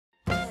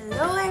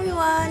Hello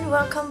everyone,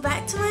 welcome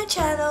back to my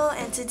channel,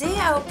 and today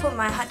I will put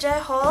my Hatyai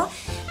haul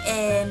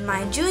and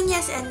my June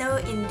yes and no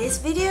in this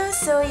video.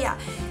 So yeah,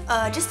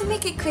 just to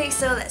make it quick,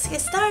 so let's get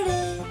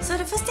started. So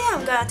the first thing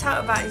I'm gonna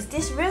talk about is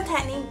these Real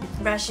Tiny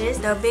brushes.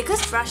 The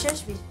biggest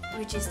brushes,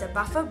 which is the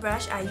buffer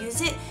brush. I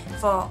use it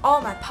for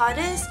all my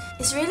powders.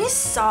 It's really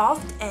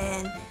soft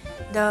and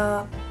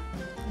the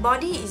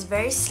body is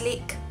very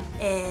sleek,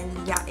 and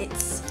yeah,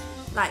 it's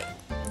like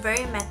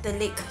very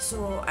metallic,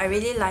 so I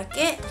really like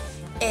it.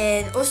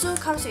 And also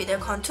comes with a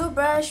contour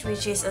brush,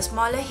 which is a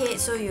smaller head,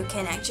 so you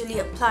can actually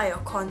apply your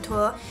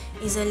contour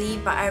easily,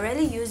 but I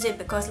rarely use it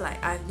because like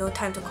I have no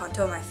time to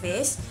contour my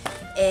face.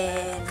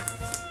 And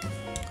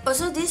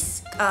also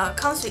this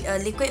comes with a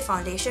liquid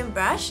foundation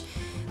brush,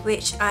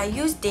 which I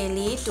use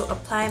daily to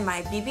apply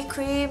my BB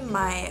cream,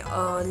 my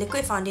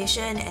liquid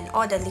foundation and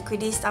all the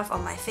liquidy stuff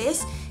on my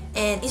face.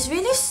 And it's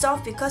really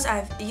soft because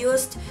I've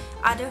used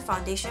other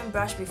foundation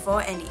brush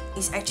before and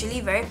it's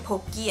actually very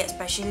pokey,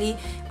 especially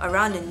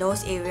around the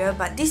nose area,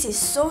 but this is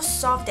so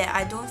soft that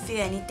I don't feel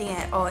anything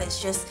at all.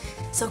 It's just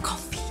so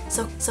comfy,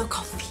 so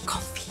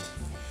comfy.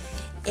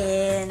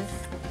 And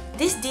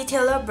this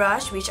detailer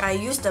brush, which I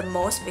use the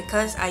most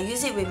because I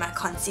use it with my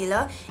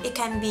concealer. It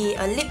can be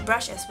a lip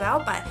brush as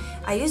well, but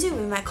I use it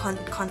with my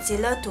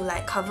concealer to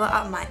like cover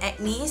up my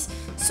acne.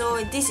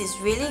 So this is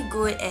really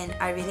good and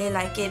I really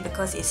like it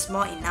because it's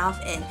small enough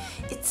and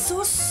it's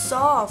so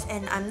soft,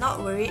 and I'm not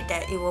worried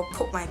that it will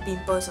poke my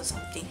pimples or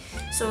something.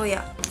 So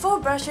yeah, 4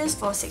 brushes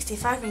for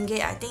 65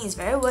 ringgit. I think it's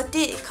very worth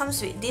it. It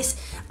comes with this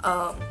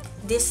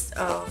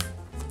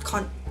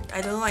I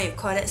don't know what you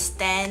call it,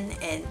 stand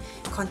and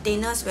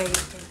containers where you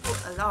can put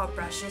a lot of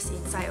brushes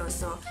inside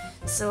also.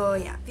 So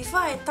yeah, before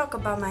I talk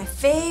about my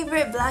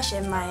favorite blush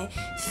and my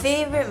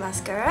favorite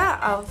mascara,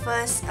 I'll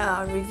first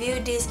review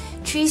this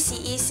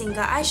 3CE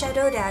single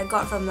eyeshadow that I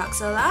got from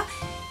Luxola,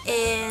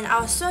 and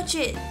I'll swatch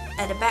it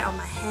at the back of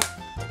my hand.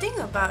 The thing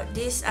about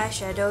this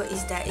eyeshadow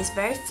is that it's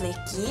very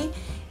flaky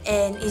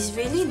and it's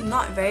really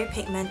not very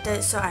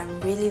pigmented, so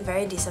I'm really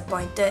very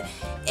disappointed.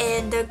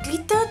 And the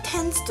glitter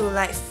tends to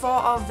like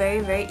fall off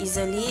very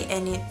easily,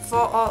 and it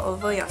fall all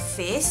over your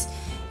face.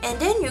 And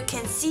then you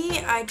can see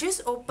I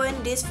just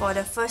opened this for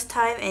the first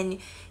time, and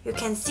you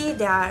can see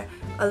there are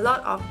a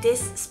lot of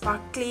this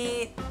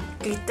sparkly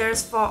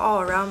glitters fall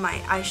all around my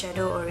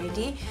eyeshadow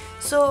already.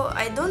 So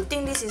I don't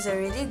think this is a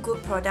really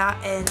good product,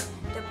 and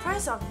the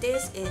price of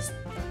this is,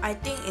 I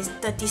think, is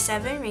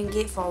 37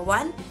 ringgit for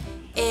one.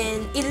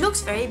 And it looks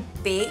very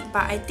big,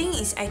 but I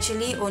think it's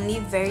actually only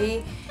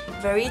very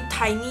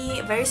tiny,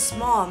 very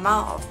small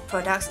amount of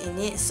products in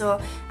it. So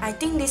I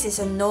think this is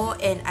a no,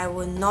 and I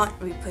will not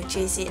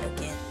repurchase it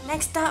again.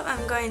 Next up,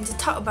 I'm going to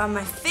talk about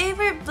my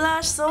favorite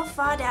blush so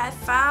far that I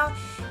found,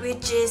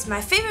 which is my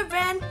favorite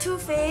brand, Too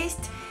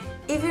Faced.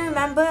 If you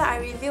remember, I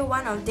reviewed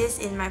one of this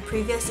in my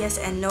previous yes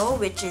and no,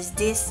 which is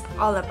this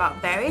All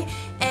About Berry,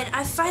 and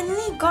I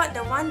finally got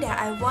the one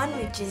that I want,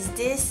 which is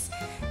this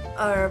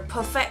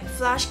Perfect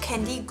Flush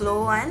Candy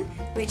Glow one,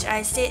 which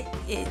I said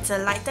it's a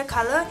lighter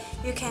color.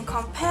 You can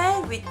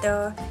compare with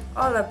the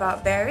All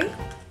About Berry.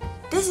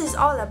 This is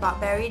All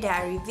About Berry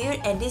that I reviewed,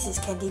 and this is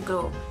Candy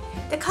Glow.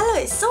 The color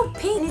is so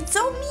pink, it's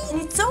so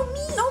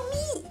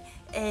me,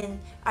 and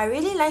I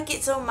really like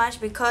it so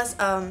much because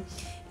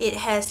it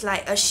has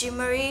like a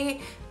shimmery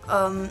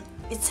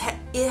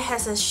it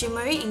has a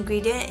shimmery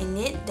ingredient in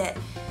it that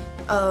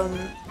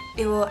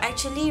it will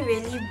actually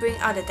really bring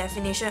out the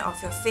definition of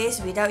your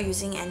face without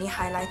using any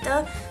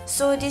highlighter.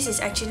 So this is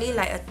actually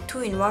like a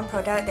 2-in-1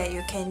 product that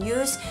you can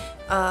use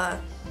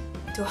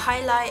to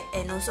highlight,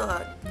 and also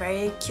a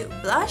very cute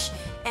blush.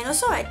 And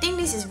also I think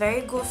this is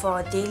very good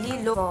for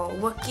daily look, for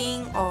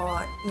working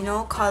or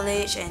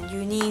college and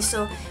uni.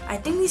 So I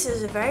think this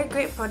is a very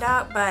great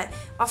product, but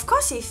of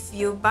course if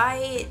you buy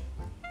it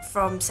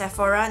from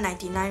Sephora,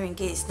 99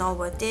 ringgit is not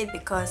worth it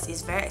because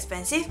it's very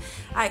expensive.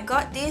 I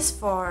got this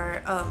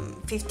for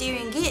 50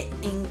 ringgit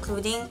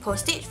including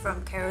postage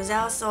from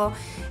Carousel, so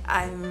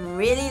I'm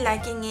really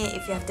liking it.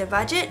 If you have the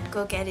budget,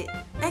 go get it.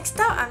 Next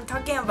up, I'm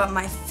talking about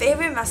my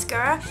favorite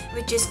mascara,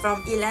 which is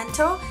from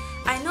Ilento.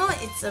 I know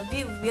it's a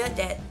bit weird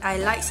that I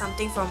like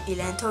something from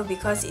Ilento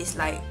because it's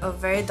like a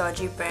very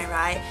dodgy brand,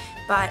 right?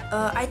 But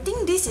I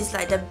think this is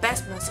like the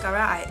best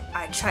mascara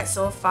I tried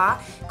so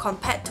far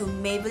compared to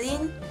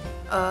Maybelline,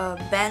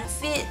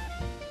 Benefit,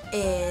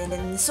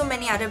 and so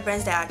many other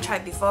brands that I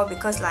tried before,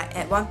 because like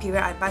at one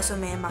period I buy so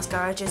many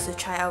mascara just to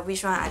try out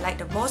which one I like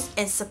the most.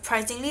 And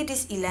surprisingly,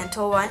 this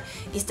Ilento one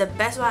is the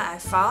best one I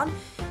found,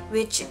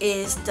 which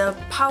is the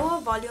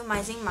Power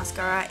Volumizing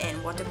Mascara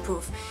and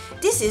Waterproof.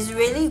 This is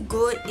really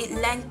good. It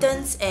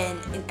lengthens and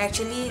it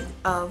actually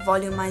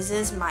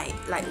volumizes my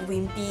like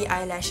wimpy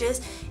eyelashes,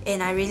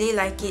 and I really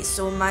like it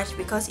so much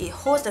because it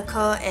holds the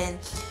curl, and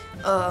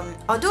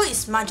although it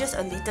smudges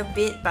a little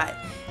bit, but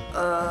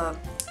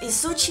it's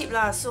so cheap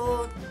lah,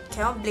 so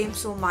cannot blame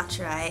so much,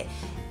 right?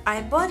 I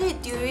bought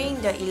it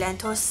during the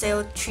Ilento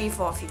sale 3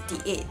 for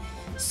 58,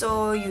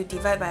 so you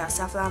divide by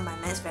yourself lah, my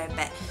math's very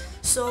bad.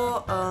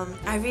 So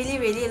I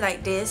really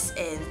like this,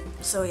 and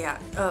so yeah,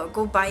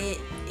 go buy it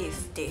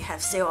if they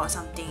have sale or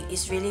something.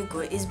 It's really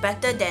good. It's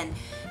better than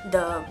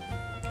the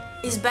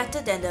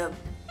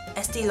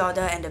Estee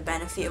Lauder and the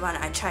Benefit one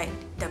I tried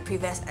the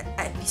previous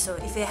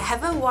episode. If you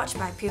haven't watched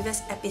my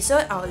previous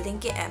episode, I'll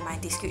link it at my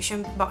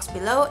description box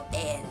below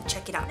and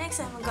check it out.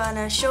 Next, I'm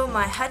gonna show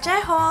my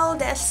Hatyai haul.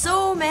 There's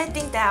so many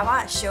things that I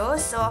want to show,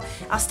 so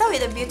I'll start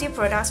with the beauty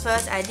products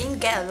first. I didn't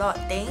get a lot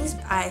of things.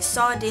 I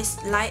saw this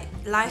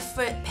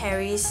Lyford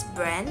Paris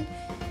brand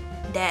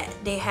that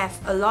they have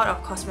a lot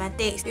of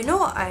cosmetics. You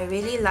know, I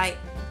really like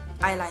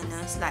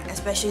eyeliners, like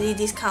especially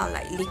this kind of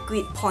like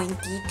liquid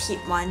pointy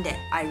tip one that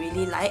I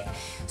really like.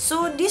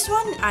 So this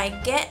one I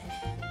get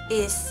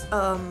is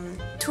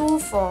 2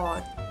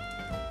 for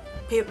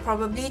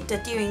probably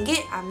 30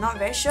 ringgit, I'm not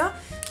very sure.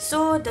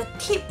 So the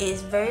tip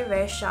is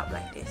very sharp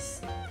like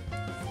this.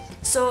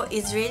 So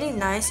it's really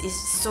nice,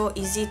 it's so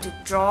easy to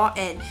draw,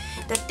 and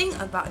the thing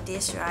about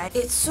this, right,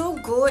 it's so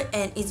good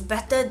and it's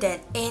better than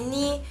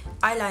any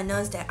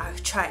eyeliners that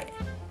I've tried,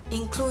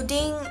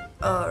 including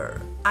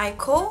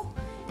Ico,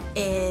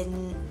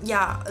 and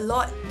yeah, a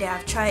lot that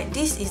I've tried.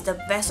 This is the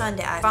best one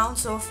that I found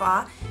so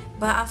far,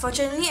 but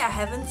unfortunately I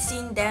haven't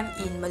seen them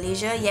in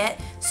Malaysia yet.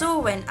 So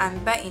when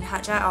I'm back in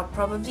Hatyai, I'll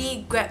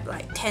probably grab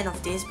like 10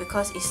 of this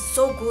because it's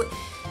so good.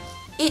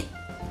 It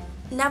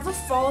never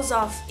falls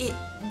off, it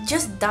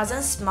just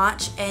doesn't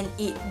smudge, and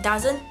it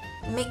doesn't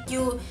make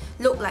you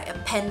look like a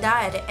panda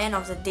at the end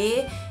of the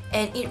day,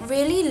 and it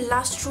really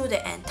lasts through the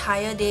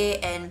entire day,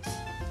 and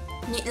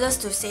needless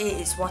to say,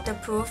 it's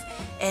waterproof,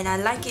 and I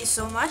like it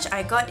so much.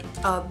 I got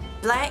a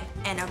black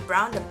and a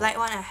brown. The black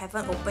one I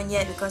haven't opened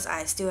yet because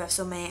I still have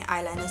so many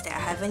eyeliners that I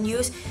haven't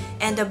used,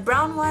 and the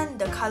brown one,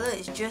 the color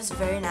is just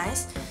very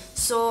nice.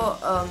 So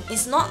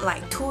it's not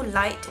like too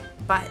light,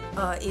 but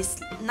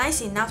it's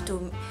nice enough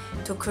to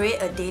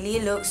create a daily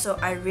look, so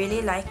I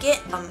really like it.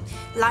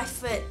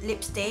 Lyford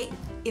lipstick.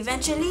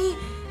 Eventually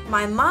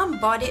my mom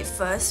bought it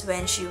first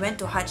when she went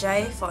to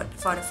Hatyai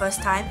for the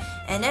first time,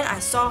 and then I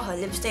saw her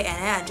lipstick and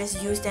then I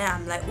just used it.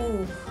 I'm like,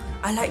 ooh,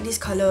 I like this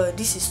color,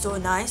 this is so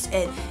nice,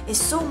 and it's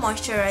so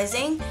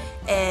moisturizing,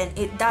 and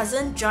it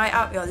doesn't dry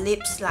up your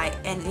lips, like,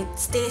 and it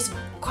stays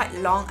quite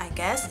long, I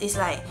guess. It's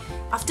like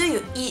after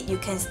you eat you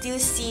can still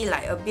see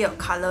like a bit of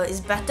color. It's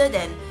better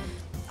than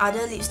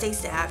other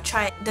lipsticks that I've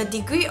tried. The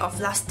degree of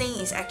lasting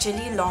is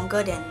actually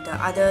longer than the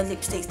other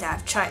lipsticks that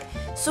I've tried.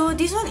 So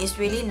this one is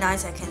really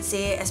nice, I can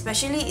say.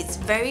 Especially it's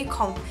very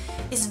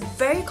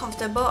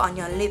comfortable on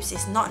your lips.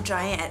 It's not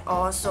drying at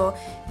all. So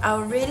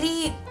I'll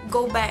really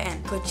go back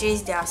and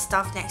purchase their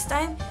stuff next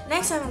time.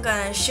 Next, I'm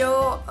gonna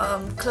show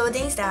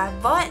clothing that I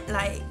bought,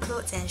 like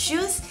clothes and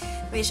shoes,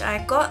 which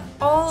I got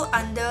all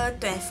under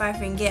 25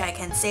 ringgit, I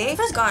can say.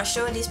 First, gonna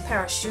show this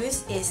pair of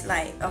shoes. Is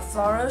like a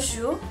floral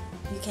shoe,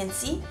 you can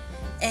see.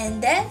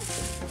 And then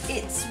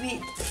it's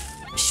with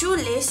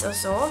shoelace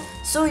also,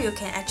 so you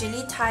can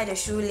actually tie the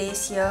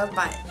shoelace here,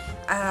 but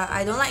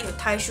I don't like to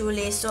tie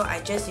shoelace, so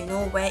I just, you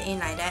know, wear in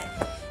like that.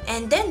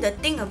 And then the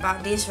thing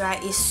about this,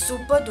 right, is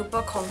super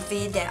duper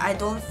comfy, that I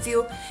don't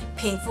feel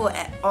painful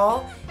at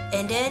all.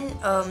 And then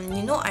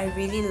you know, I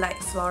really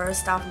like floral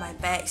stuff. My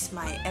bags,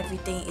 my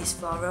everything is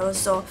floral.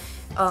 So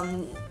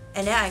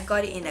and then I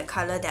got it in the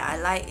color that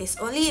I like. It's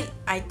only,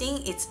 I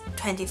think it's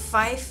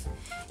 25.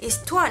 It's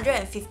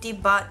 250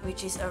 baht,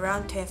 which is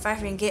around 25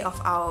 ringgit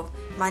of our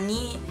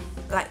money,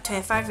 like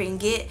 25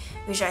 ringgit,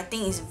 which I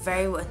think is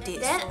very worth it.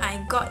 Then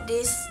I got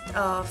this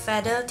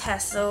feather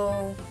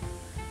tassel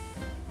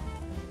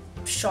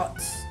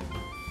shorts.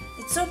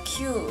 It's so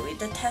cute with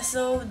the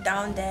tassel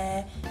down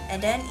there,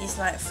 and then it's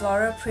like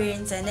floral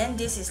prints, and then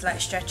this is like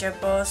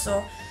stretchable,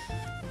 so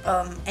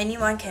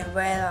anyone can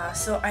wear lah.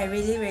 So I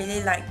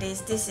really like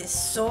this. This is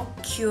so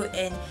cute,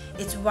 and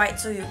it's white,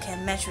 so you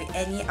can match with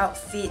any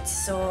outfit.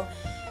 So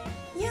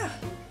yeah,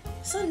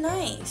 so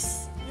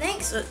nice.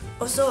 Next,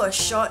 also a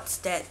shorts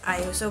that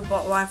I also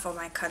bought one for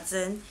my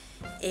cousin,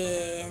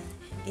 and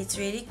it's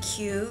really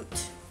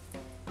cute.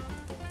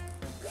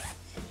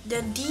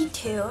 The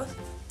detail,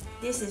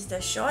 this is the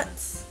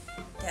shorts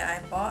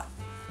that I bought.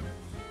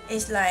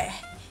 It's like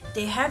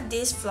they have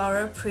these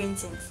floral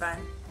prints in front,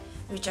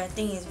 which I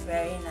think is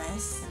very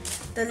nice.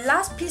 The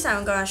last piece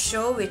I'm gonna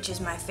show, which is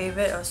my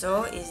favorite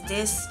also, is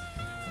this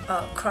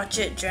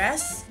crochet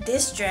dress.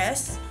 This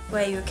dress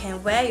where you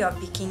can wear your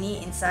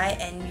bikini inside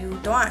and you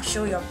don't want to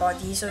show your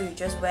body, so you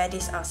just wear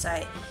this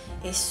outside.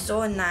 It's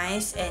so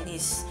nice, and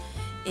it's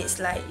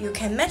like you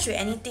can match with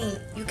anything.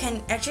 You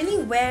can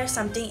actually wear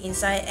something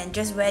inside and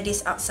just wear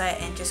this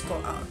outside and just go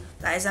out.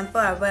 Like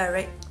example, I wear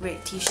a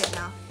red t-shirt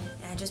now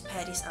and I just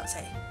pair this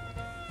outside.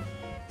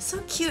 So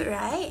cute,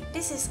 right?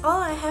 This is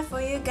all I have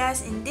for you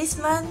guys in this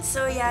month.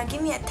 So yeah,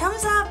 give me a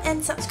thumbs up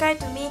and subscribe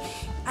to me.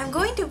 I'm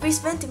going to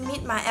Brisbane to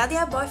meet my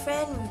LDR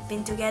boyfriend. We've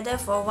been together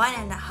for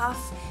 1.5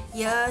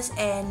 years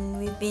and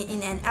we've been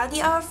in an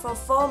LDR for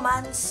 4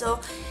 months.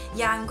 So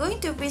yeah, I'm going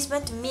to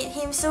Brisbane to meet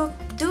him. So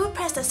do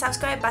press the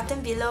subscribe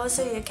button below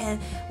so you can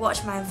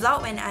watch my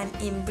vlog when I'm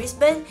in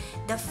Brisbane.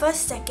 The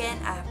first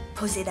second I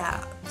post it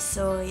up.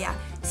 So yeah,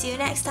 see you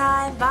next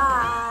time.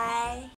 Bye.